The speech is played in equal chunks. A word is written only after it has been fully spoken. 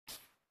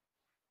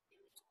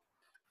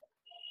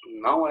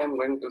Now I am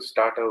going to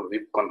start a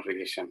VIP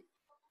configuration.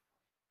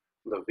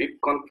 The VIP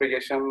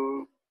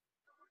configuration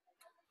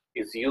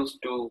is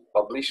used to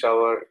publish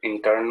our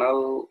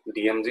internal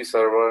DMZ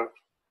server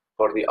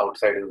for the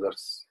outside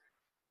users.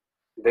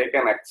 They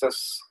can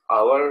access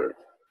our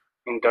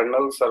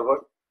internal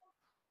server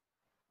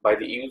by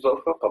the use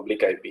of a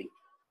public IP.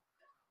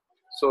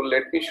 So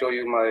let me show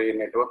you my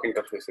network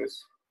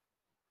interfaces.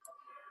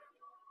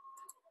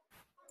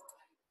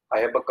 I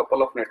have a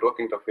couple of network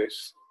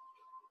interfaces.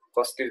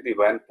 First is the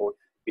WAN port,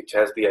 which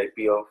has the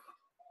IP of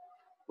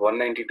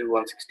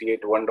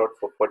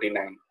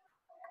 192.168.1.49,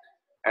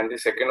 and the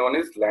second one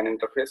is LAN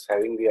interface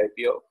having the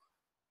IP of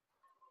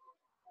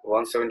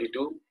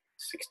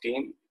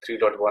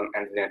 172.16.3.1,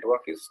 and the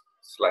network is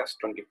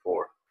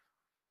 /24.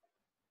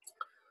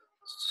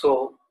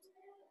 So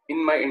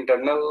in my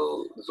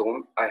internal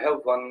zone, I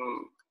have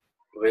one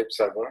web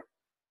server,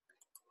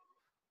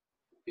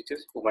 which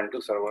is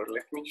Ubuntu server.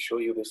 Let me show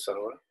you this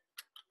server.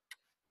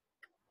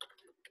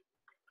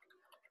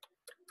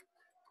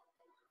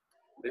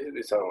 This is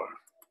the server.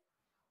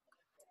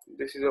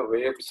 This is a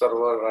web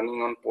server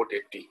running on port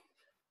 80,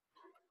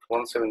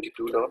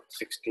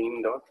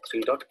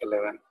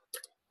 172.16.3.11.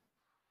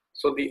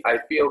 So the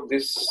IP of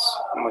this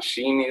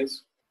machine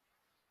is,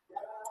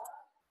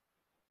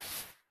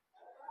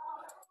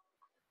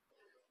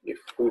 if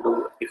we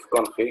do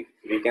ifconfig,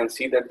 we can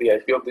see that the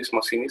IP of this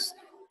machine is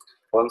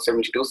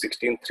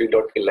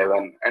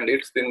 172.16.3.11, and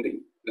it's in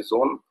the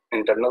zone,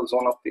 internal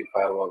zone of the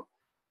firewall.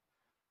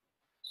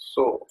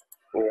 So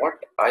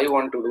what I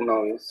want to do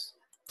now is,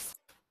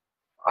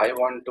 I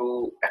want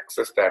to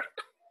access that.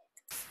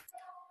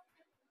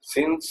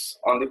 Since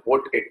on the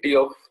port 80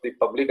 of the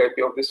public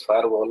IP of this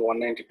firewall,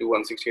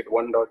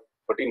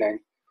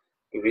 192.168.1.49,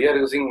 we are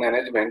using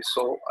management,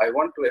 so I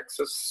want to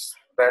access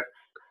that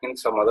in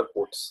some other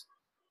ports.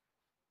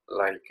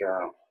 Like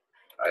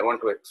I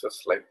want to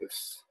access like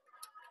this,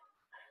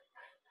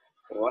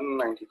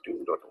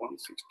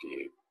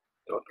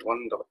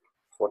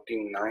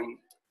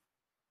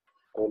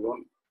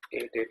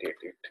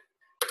 192.168.1.49:8888,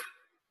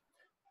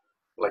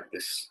 like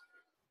this.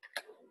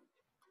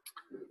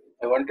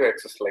 I want to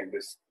access like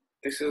this.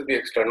 This is the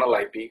external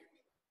IP,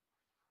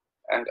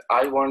 and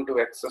I want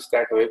to access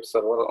that web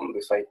server on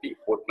this IP,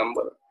 port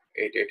number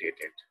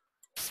 8888.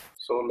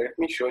 So let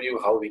me show you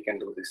how we can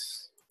do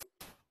this.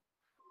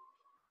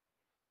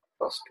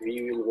 First,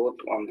 we will go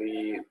on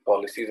the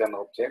policies and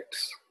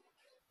objects,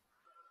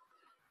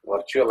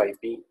 virtual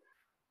IP,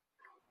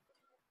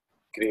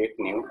 create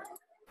new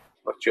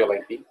virtual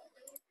IP.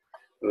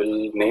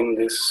 We'll name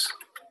this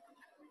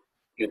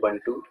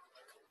Ubuntu.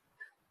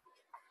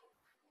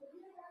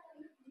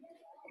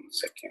 One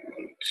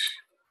second.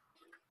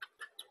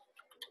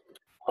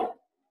 We'll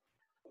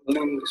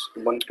name this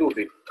Ubuntu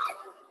VIP.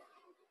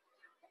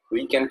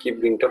 We can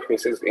keep the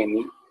interfaces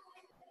any.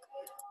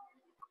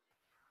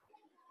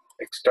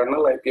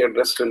 External IP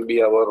address will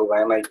be our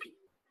WAN IP,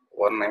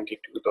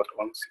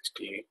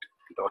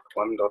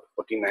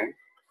 192.168.1.49,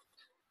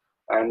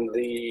 and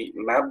the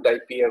mapped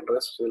IP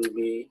address will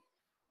be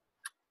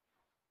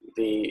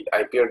the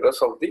IP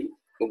address of the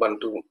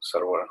Ubuntu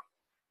server,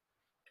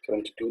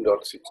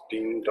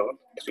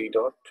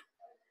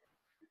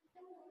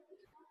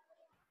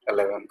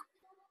 22.16.3.11.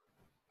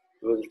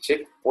 We'll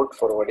check port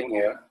forwarding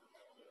here.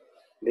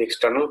 The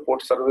external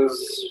port service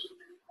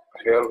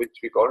here, which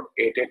we called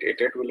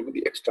 8888, will be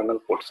the external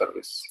port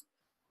service.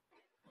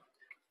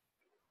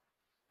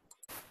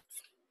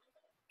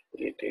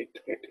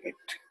 8888,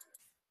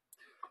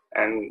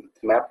 and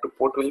map to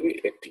port will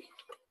be 80,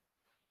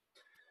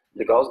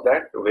 because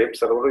that web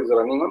server is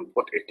running on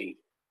port 80.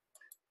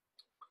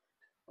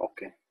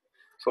 Okay,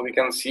 so we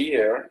can see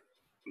here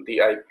the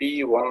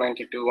IP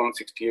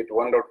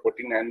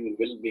 192.168.1.49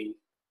 will be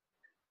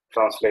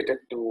translated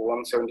to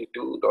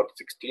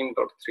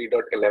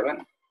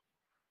 172.16.3.11,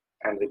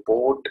 and the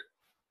port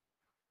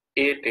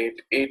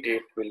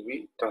 8888 will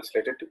be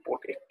translated to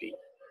port 80.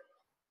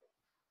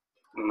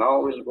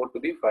 Now we'll go to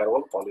the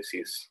firewall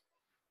policies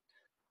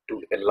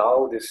to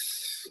allow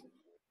this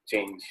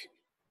change.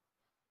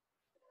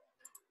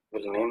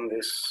 We'll name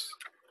this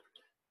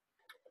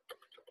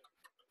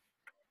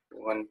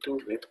Ubuntu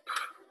VIP.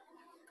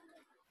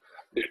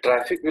 The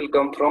traffic will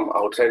come from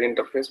outside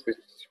interface, which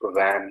is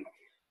WAN,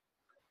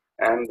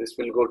 and this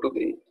will go to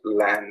the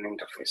LAN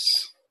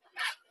interface.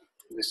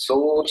 The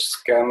source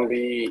can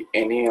be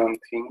any one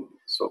thing,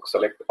 so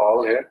select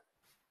all here.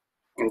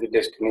 In the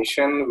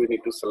destination, we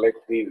need to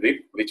select the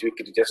VIP, which we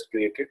just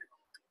created.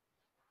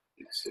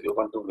 This is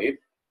Ubuntu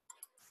VIP.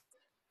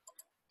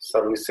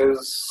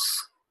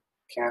 Services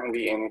can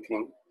be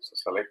anything, so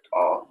select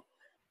all.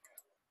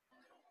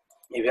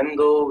 Even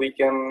though we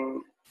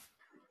can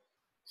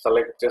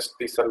select just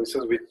the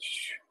services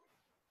which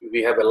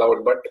we have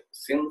allowed, but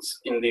since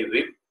in the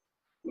VIP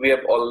we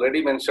have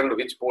already mentioned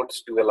which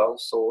ports to allow,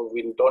 so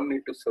we don't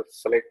need to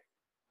select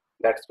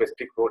that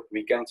specific port.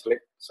 We can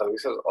select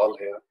services all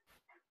here.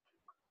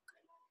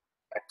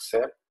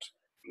 Accept,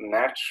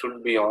 NAT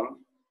should be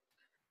on,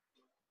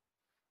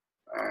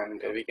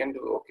 and we can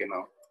do OK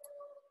now.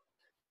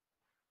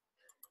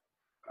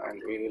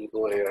 and we will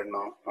go here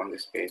now on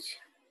this page.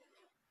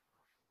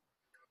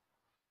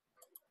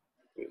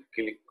 We'll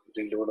click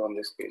reload on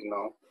this page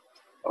now.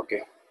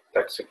 Okay,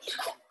 that's it.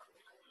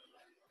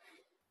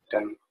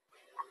 Done.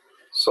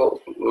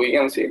 So we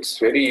can see it's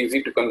very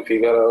easy to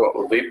configure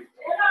a VIP,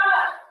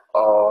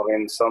 or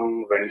in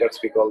some vendors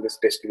we call this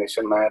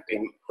destination NAT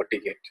in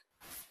Fortigate.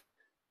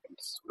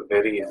 It's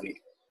very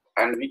easy.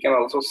 And we can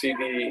also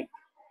see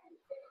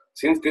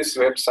since this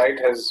website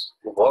has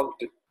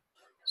worked,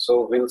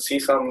 so we'll see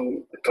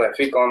some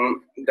traffic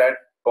on that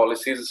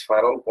policies,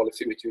 firewall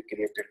policy which we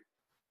created.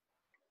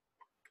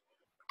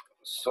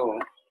 So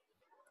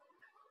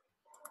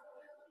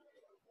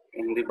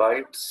in the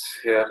bytes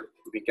here,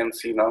 we can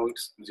see now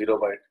it's 0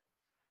 byte.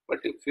 But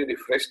if we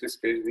refresh this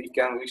page,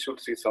 we should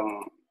see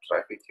some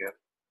traffic here.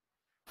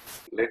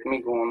 Let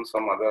me go on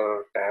some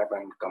other tab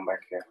and come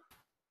back here.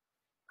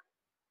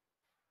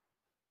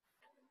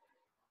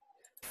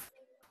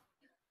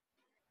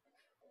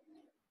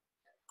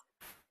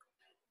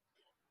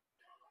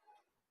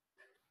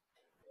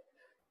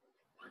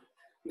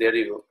 There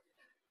you go.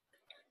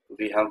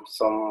 We have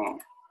some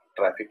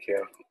traffic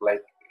here,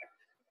 like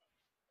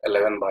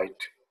 11 byte.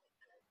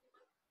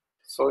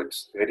 So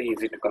it's very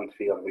easy to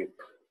configure VIP.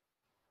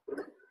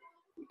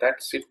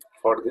 That's it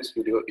for this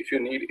video. If you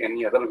need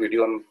any other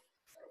video on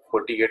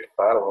Fortigate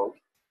firewall,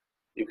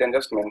 you can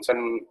just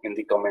mention in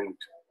the comment,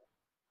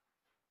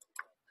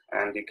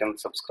 and you can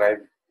subscribe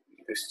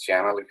this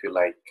channel if you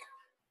like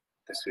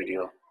this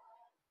video.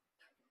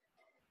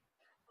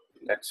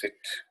 That's it.